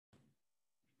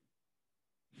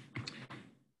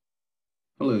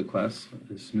Hello, class.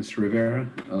 This is Mr. Rivera.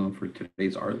 For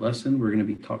today's art lesson, we're going to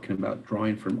be talking about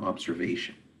drawing from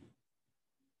observation.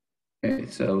 Okay,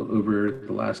 so over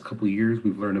the last couple of years,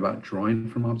 we've learned about drawing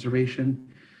from observation,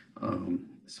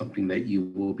 something that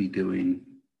you will be doing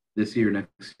this year,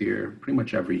 next year, pretty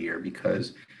much every year,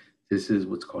 because this is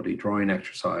what's called a drawing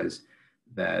exercise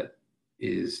that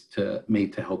is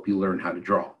made to help you learn how to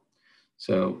draw.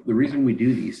 So the reason we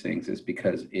do these things is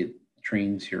because it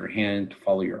trains your hand to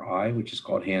follow your eye, which is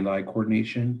called hand-eye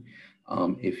coordination.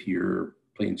 If you're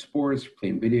playing sports,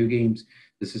 playing video games,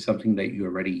 this is something that you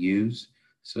already use.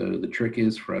 So the trick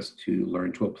is for us to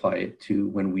learn to apply it to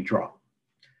when we draw. All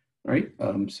right,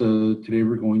 so today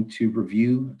we're going to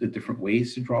review the different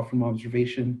ways to draw from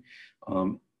observation.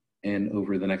 And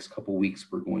over the next couple of weeks,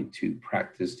 we're going to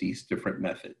practice these different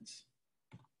methods.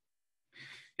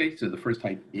 Okay, so the first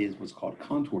type is what's called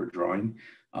contour drawing.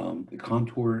 The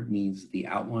contour means the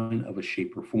outline of a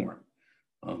shape or form.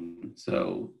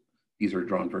 So these are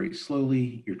drawn very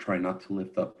slowly. You're trying not to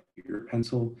lift up your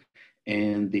pencil,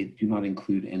 and they do not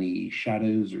include any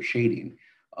shadows or shading.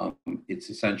 It's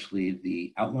essentially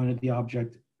the outline of the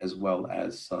object as well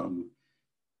as some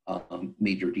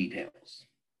major details.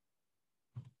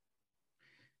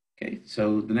 Okay,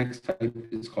 so the next type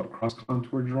is called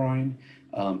cross-contour drawing.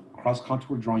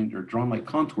 Cross-contour drawing are drawn like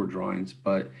contour drawings,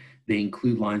 but they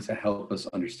include lines that help us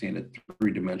understand a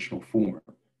three-dimensional form.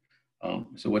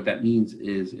 So what that means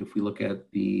is if we look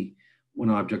at the one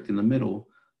object in the middle,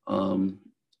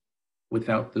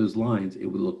 without those lines, it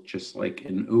would look just like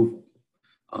an oval.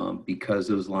 Because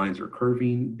those lines are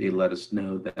curving, they let us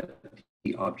know that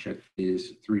the object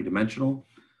is three-dimensional,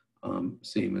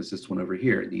 same as this one over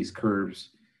here. These curves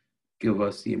give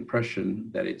us the impression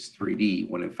that it's 3D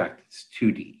when in fact it's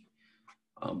 2D.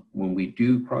 When we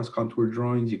do cross-contour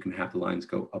drawings, you can have the lines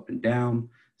go up and down,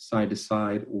 side to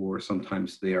side, or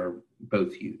sometimes they are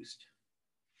both used.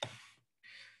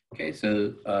 Okay,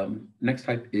 so next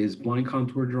type is blind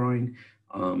contour drawing.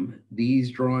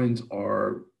 These drawings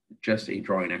are just a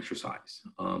drawing exercise.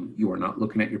 You are not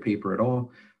looking at your paper at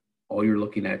all. All you're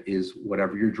looking at is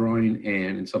whatever you're drawing,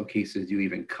 and in some cases, you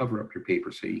even cover up your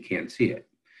paper so you can't see it.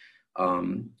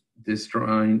 This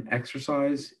drawing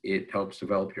exercise, it helps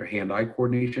develop your hand-eye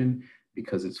coordination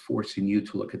because it's forcing you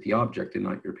to look at the object and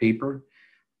not your paper.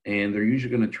 And they're usually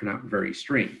going to turn out very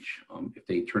strange. If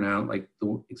they turn out like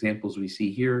the examples we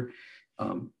see here,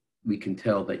 we can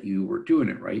tell that you were doing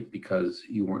it right because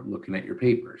you weren't looking at your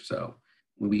paper. So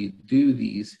when we do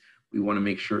these, we want to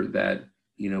make sure that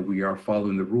we are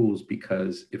following the rules,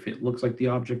 because if it looks like the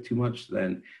object too much,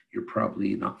 then you're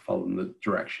probably not following the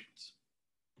directions.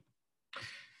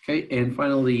 Okay, and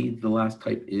finally, the last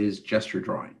type is gesture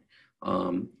drawing.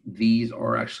 These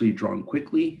are actually drawn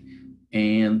quickly,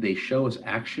 and they show us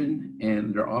action,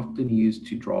 and they're often used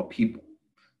to draw people.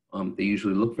 They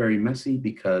usually look very messy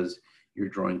because you're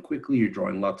drawing quickly, you're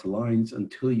drawing lots of lines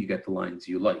until you get the lines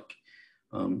you like.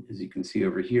 As you can see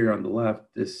over here on the left,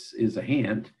 this is a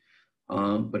hand,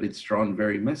 but it's drawn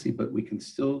very messy, but we can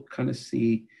still kind of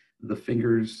see the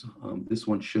fingers. This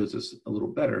one shows us a little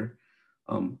better.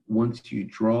 Once you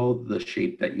draw the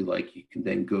shape that you like, you can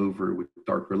then go over with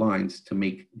darker lines to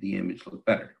make the image look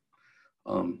better.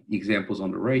 The examples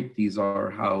on the right, these are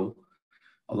how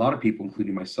a lot of people,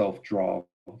 including myself, draw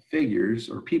figures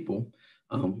or people.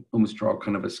 Almost draw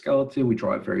kind of a skeleton. We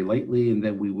draw it very lightly, and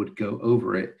then we would go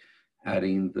over it,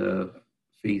 adding the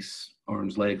face,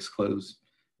 arms, legs, clothes,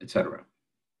 etc.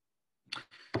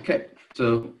 Okay,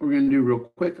 so we're going to do real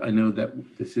quick. I know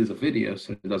that this is a video,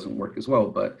 so it doesn't work as well,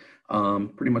 but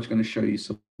pretty much going to show you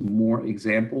some more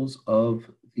examples of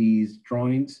these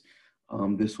drawings.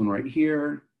 This one right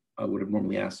here, I would have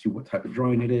normally asked you what type of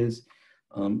drawing it is.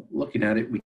 Looking at it,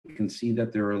 we can see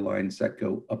that there are lines that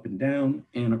go up and down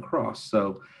and across.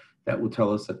 So that will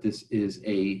tell us that this is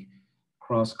a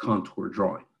cross contour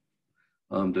drawing.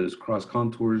 Those cross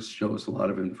contours show us a lot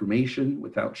of information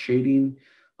without shading.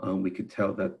 We could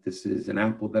tell that this is an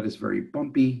apple that is very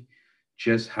bumpy,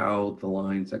 just how the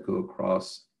lines that go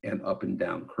across and up and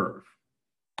down curve.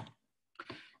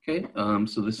 Okay,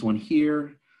 so this one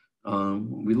here,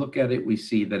 when we look at it, we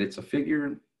see that it's a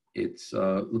figure. It's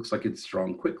looks like it's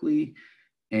drawn quickly,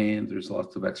 and there's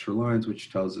lots of extra lines,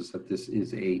 which tells us that this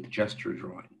is a gesture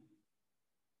drawing.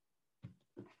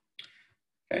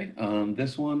 Okay,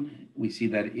 this one, we see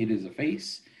that it is a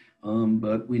face.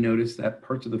 But we notice that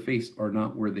parts of the face are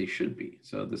not where they should be.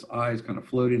 So this eye is kind of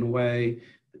floating away,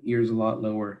 the ear is a lot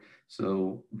lower.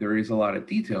 So there is a lot of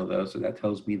detail though. So that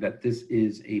tells me that this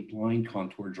is a blind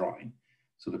contour drawing.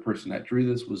 So the person that drew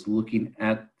this was looking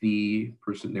at the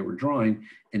person they were drawing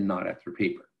and not at their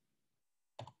paper.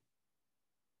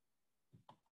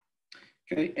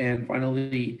 Okay, and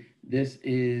finally, this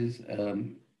is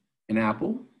an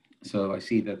apple. So I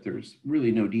see that there's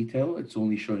really no detail. It's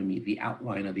only showing me the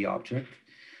outline of the object.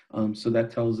 So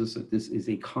that tells us that this is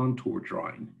a contour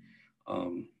drawing.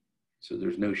 Um, so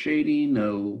there's no shading,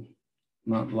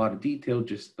 not a lot of detail,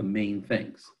 just the main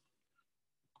things.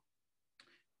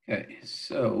 Okay,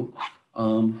 so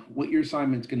what your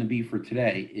assignment's going to be for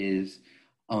today is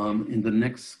in the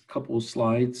next couple of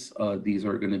slides, these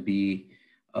are going to be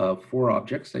 4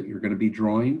 objects that you're going to be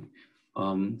drawing.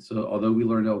 So although we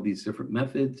learned all these different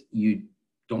methods, you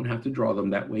don't have to draw them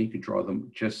that way. You could draw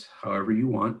them just however you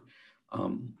want.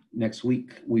 Next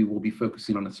week, we will be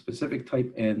focusing on a specific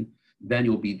type, and then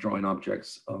you'll be drawing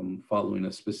objects following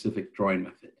a specific drawing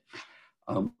method.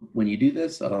 When you do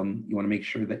this, you want to make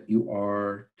sure that you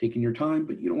are taking your time,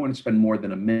 but you don't want to spend more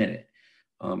than a minute.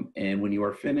 And when you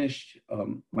are finished,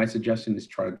 my suggestion is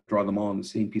try to draw them all on the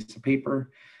same piece of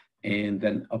paper and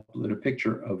then upload a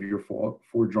picture of your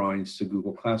 4 drawings to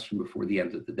Google Classroom before the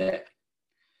end of the day.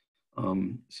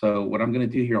 So what I'm going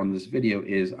to do here on this video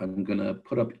is I'm going to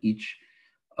put up each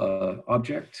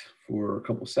object for a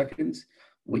couple seconds.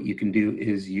 What you can do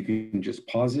is you can just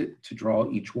pause it to draw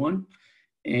each one.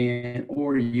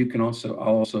 Or you can I'll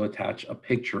also attach a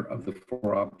picture of the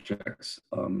 4 objects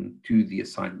to the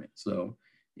assignment. So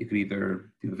you could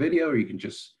either do the video or you can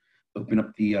just open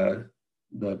up the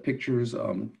pictures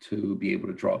to be able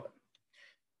to draw them.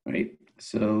 All right,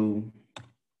 so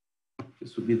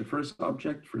this would be the first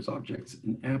object's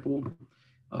an apple.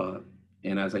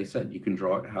 And as I said, you can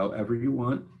draw it however you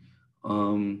want.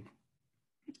 And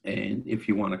if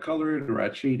you want to color it or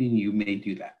add shading, you may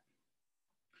do that.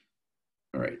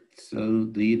 All right, so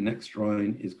the next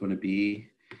drawing is going to be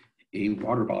a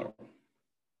water bottle.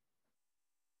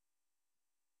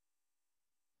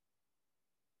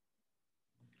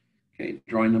 Okay,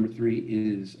 drawing number 3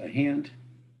 is a hand.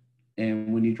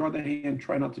 And when you draw the hand,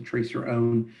 try not to trace your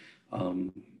own.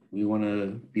 We want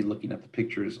to be looking at the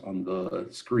pictures on the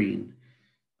screen.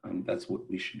 That's what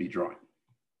we should be drawing.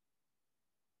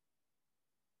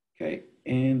 Okay,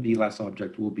 and the last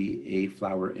object will be a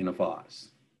flower in a vase.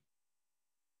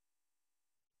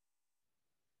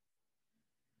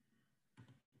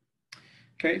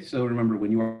 Okay, so remember,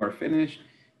 when you are finished,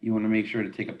 you want to make sure to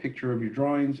take a picture of your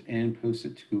drawings and post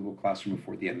it to Google Classroom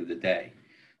before the end of the day.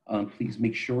 Please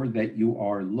make sure that you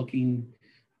are looking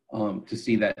to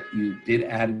see that you did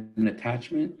add an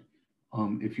attachment.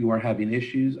 If you are having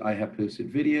issues, I have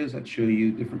posted videos that show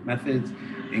you different methods,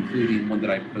 including one that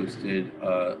I posted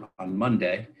on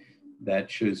Monday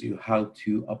that shows you how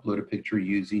to upload a picture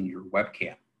using your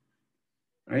webcam.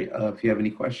 All right, if you have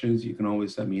any questions, you can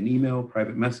always send me an email,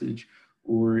 private message,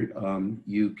 or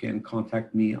you can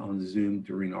contact me on Zoom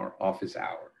during our office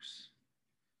hours.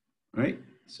 All right,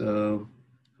 so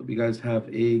hope you guys have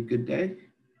a good day.